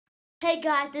Hey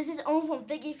guys, this is Owen from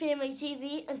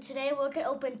FiggyFamilyTV, and today we're going to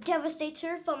open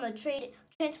Devastator from the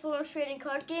Transformers trading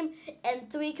card game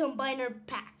and 3 combiner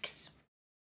packs.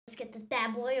 Let's get this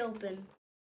bad boy open.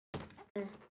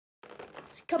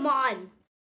 Come on!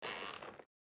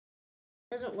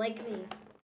 Doesn't like me.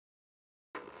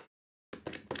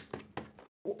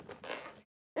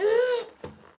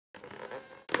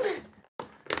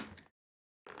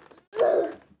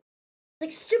 It's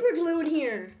like super glue in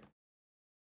here.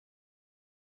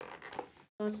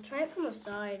 Let's try it from the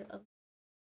side.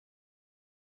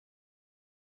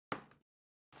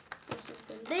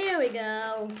 There we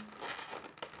go.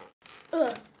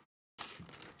 Oh,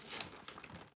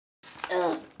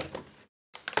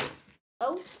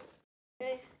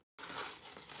 okay.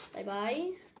 Bye-bye.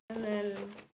 And then,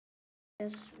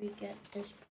 guess we get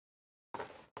this.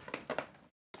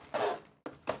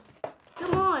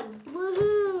 Come on.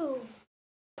 Woohoo.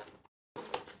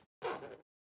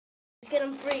 Let's get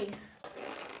them free.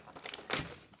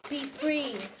 Be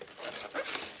free.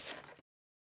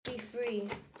 Be free.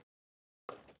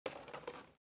 I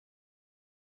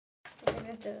think I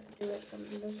have to do it from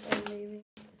this side, maybe.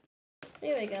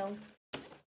 There we go.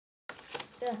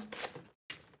 Yeah.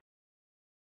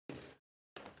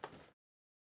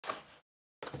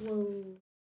 Whoa.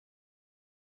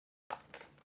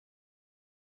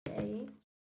 Okay.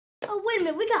 Oh, wait a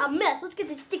minute. We got a mess. Let's get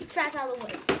this sticky trash out of the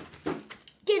way.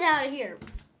 Get out of here.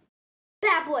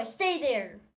 Bad boy, stay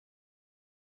there.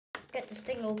 Get this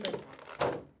thing open.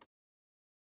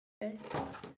 Okay.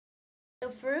 So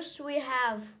first we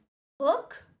have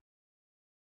Hook.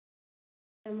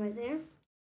 And right there.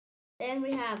 Then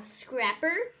we have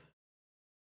Scrapper.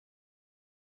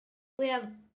 We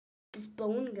have this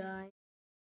bone guy.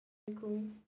 Cool.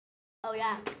 Oh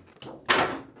yeah.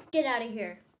 Get out of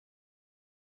here.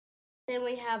 Then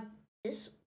we have this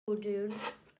dude.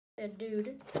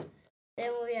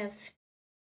 Then we have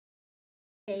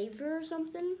Skaver or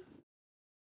something.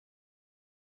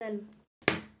 Then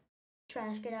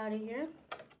trash, get out of here.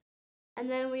 And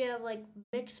then we have like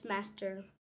Mix Master.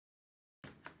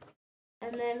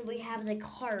 And then we have the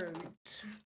cards.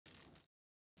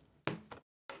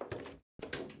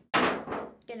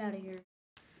 Get out of here.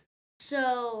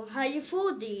 So how you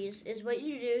fold these is what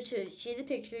you do to see the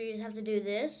picture. You just have to do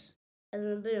this, and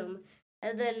then boom.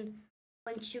 And then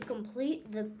once you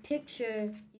complete the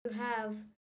picture, you have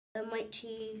the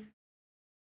mighty.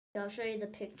 I'll show you the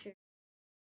picture.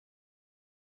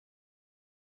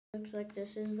 Looks like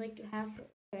this is like half.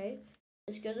 Okay,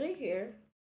 this goes right here.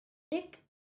 Thick.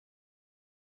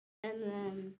 And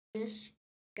then this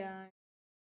guy.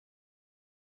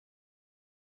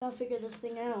 I'll figure this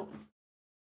thing out.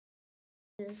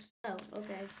 Oh,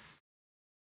 okay.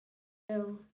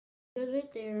 So it goes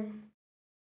right there.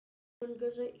 One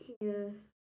goes right here.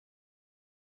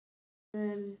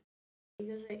 Then it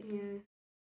goes right here.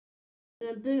 And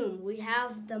then boom, we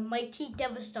have the mighty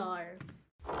Devastator.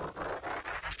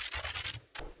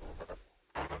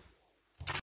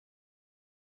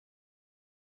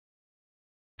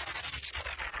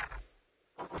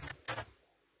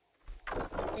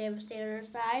 Devastator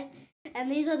aside. And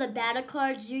these are the battle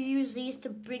cards. You use these to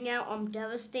bring out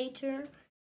Devastator.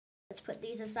 Let's put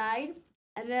these aside.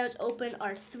 And then let's open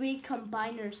our 3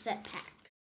 combiner set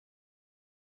packs.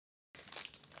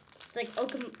 It's like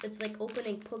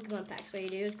opening Pokemon packs. What you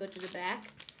do is go to the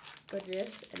back, go to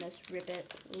this, and let's rip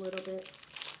it a little bit.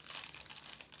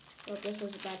 Oh, this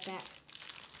was a bad pack.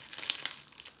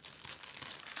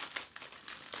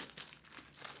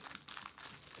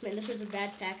 Man, this was a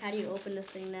bad pack. How do you open this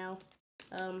thing now?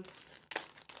 Oh,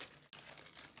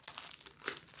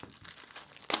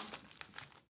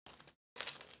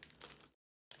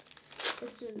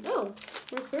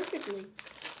 worked perfectly.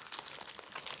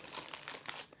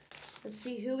 Let's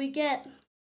see who we get.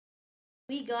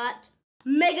 We got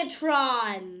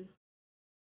Megatron.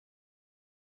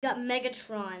 Got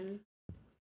Megatron.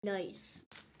 Nice.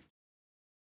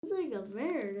 He's like a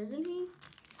rare, doesn't he?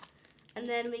 And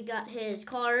then we got his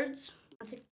cards. I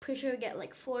think pretty sure we get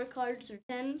like 4 cards or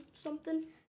 10 something.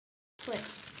 But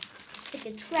let's take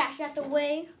the trash out the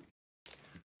way.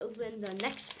 Open the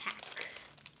next pack.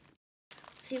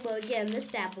 See what we get in this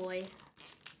bad boy.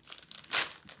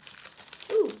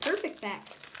 Ooh, perfect pack.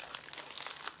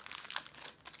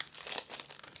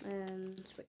 And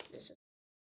let's switch this up.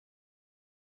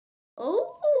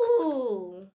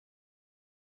 Oh,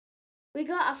 we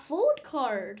got a fold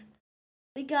card.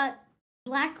 We got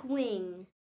Blackwing.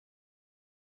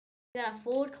 We got a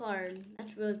fold card.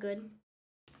 That's really good.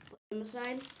 Put them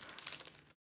aside.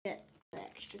 Get the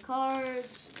extra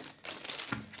cards.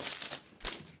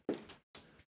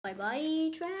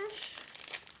 Bye-bye, trash.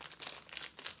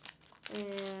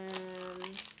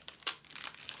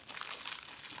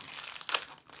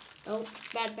 Oh,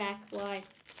 bad pack. Why?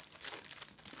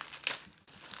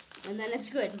 And then it's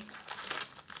good.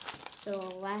 So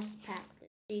last pack.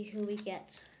 Let's see who we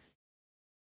get.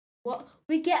 What?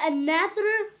 We get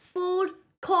another fold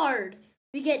card.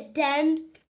 We get dead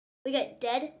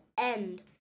end.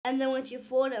 And then once you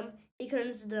fold him, he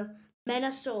turns the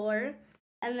Menosaur.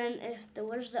 And then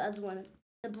where's the other one?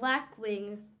 The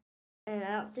Blackwing. And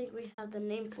I don't think we have the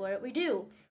name for it. We do.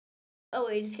 Oh,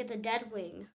 we just get the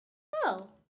Deadwing. Oh,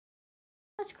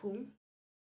 that's cool.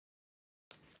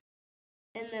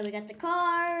 And then we got the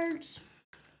cards.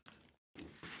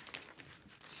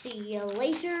 See you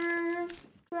later,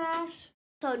 Trash.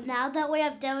 So now that we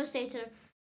have Devastator,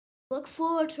 look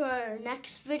forward to our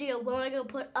next video when we're going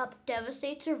to put up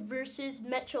Devastator versus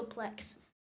Metroplex.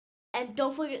 And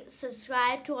don't forget to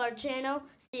subscribe to our channel.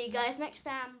 See you guys next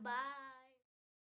time. Bye.